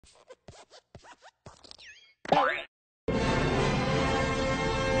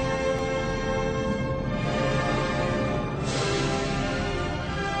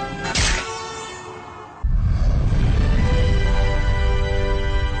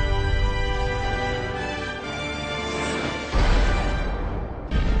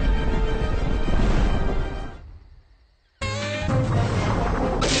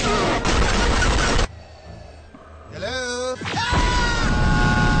Hello?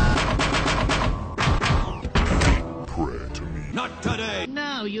 Pray to me. Not today!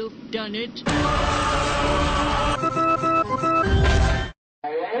 Now you've done it. I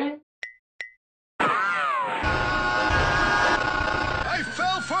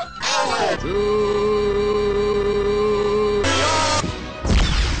fell for...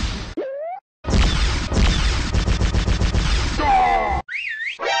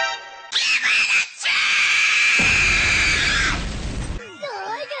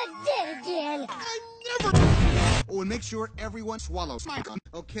 Oh, and make sure everyone swallows my gun.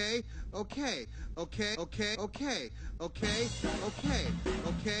 Okay? Okay. Okay. Okay. Okay. Okay. Okay.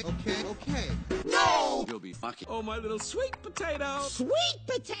 Okay. Okay. Okay. No! You'll be fucking. Oh, my little sweet potato! Sweet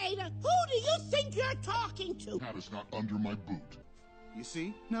potato! Who do you think you're talking to? Hat is not under my boot. You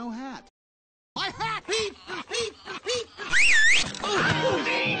see? No hat. My hat! Beep! Beep! Beep!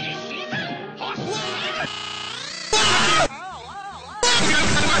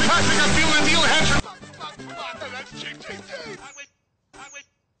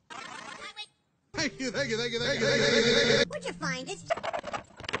 Thank you, thank you, thank you, thank you, thank you, thank you. What'd you find? It's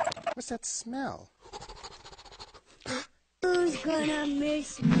What's that smell? who's gonna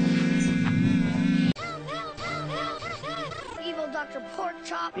miss me? Evil Dr.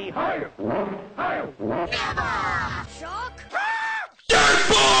 Porkchop. Never! Shock. Dirt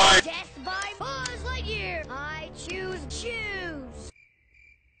boy! Death by Buzz Lightyear. I choose choose.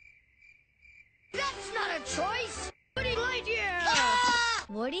 That's not a choice. Woody Lightyear.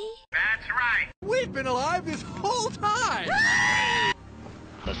 Woody? We've been alive this whole time!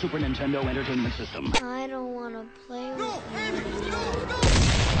 The Super Nintendo Entertainment System. I don't want to play with No, Andy! No, no!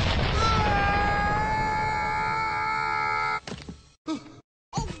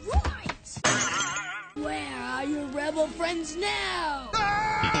 All right! Where are your rebel friends now?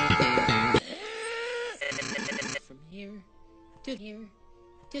 From here to here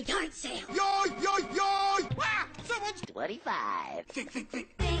to yard sale. Yo, yo, yo! Ah, someone's 25. think.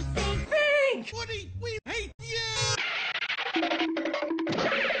 Think. Woody, we hate you!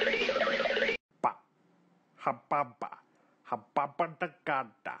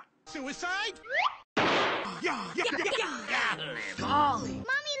 Hababadagada. Suicide? Yeah. Mommy,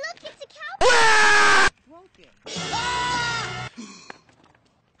 look, it's a cow.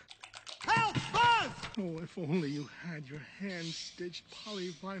 Help! Buzz! Oh, if only you had your hand-stitched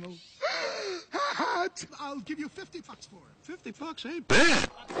polyvinyl. Hat! I'll give you $50 for it. 50 bucks ain't Buzz!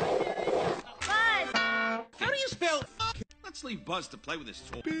 How do you spell? Let's leave Buzz to play with his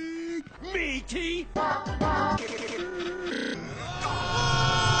toy. big. Meaty!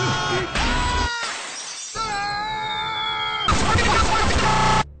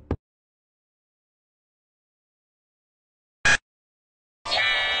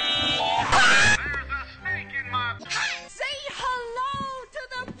 Say hello to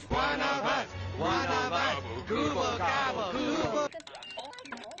the... One of us! Google gobble!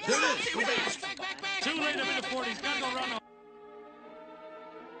 There it is! Go back! Too late, I'm in the 40s. Gotta go run.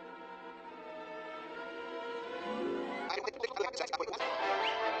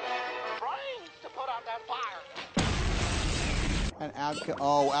 And out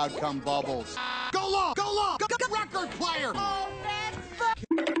come Bubbles. Go long! Go record player! Oh, that's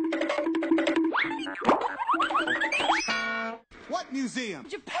What museum?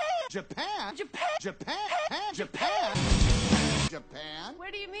 Japan! Japan?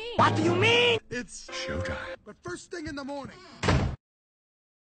 What do you mean? It's showtime. But first thing in the morning.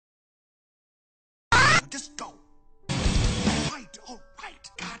 Just go. All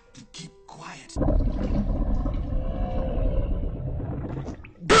right. Got to keep quiet.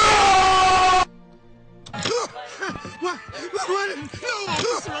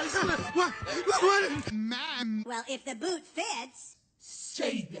 What? Man. Well, if the boot fits...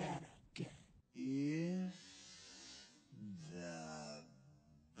 Say that again. If the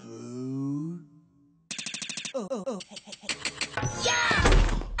boot.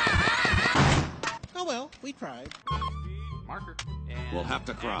 Oh, well, we tried. Marker. We'll have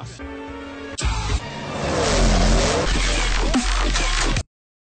to cross. He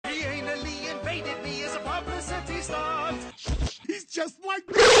anally invaded me as a publicity stunt. He's just like.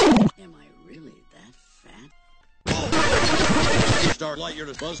 Am I really that fat? Start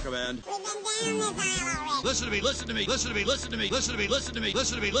Lightyear to Buzz Command. Listen to me, listen to me, listen to me, listen to me, listen to me, listen to me,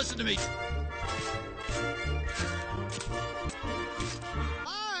 listen to me, listen to me.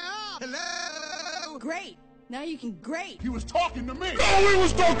 Hello? Great. Now you can great. He was talking to me. No, he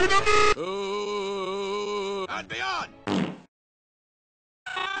was talking to me. And beyond.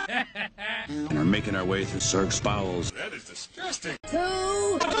 And are making our way through Cirque's bowels. That is disgusting. 2.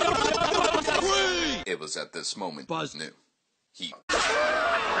 It was at this moment Buzz knew. The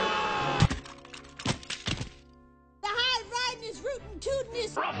high riding is rootin' tootin'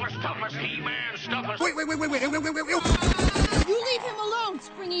 is. Ruffles, toughest, He-Man, stuffers. Wait. You leave him alone,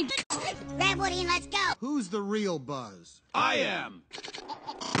 Springy. Grab Woody and let's go. Who's the real Buzz? I am.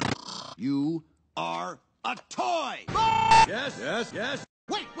 You are a toy. Yes, yes, yes.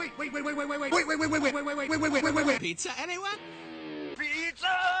 Wait. Pizza, anyone?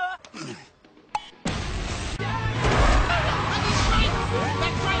 Pizza!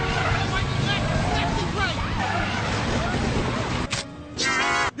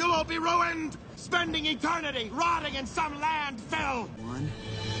 You'll all be ruined! Spending eternity rotting in some landfill! 1,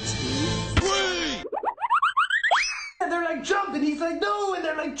 2. And they're like jumping, he's like no, and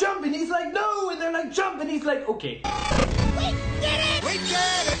they're like jumping, he's like no, and they're like jumping, he's like okay. We did it! We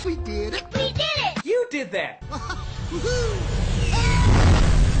did it! We did it! We did it! You did that!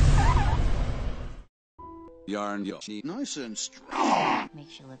 Yarn Yoshi. Nice and strong.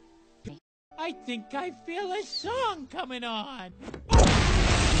 Makes you look. I think I feel a song coming on.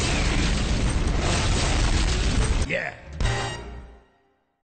 Yeah!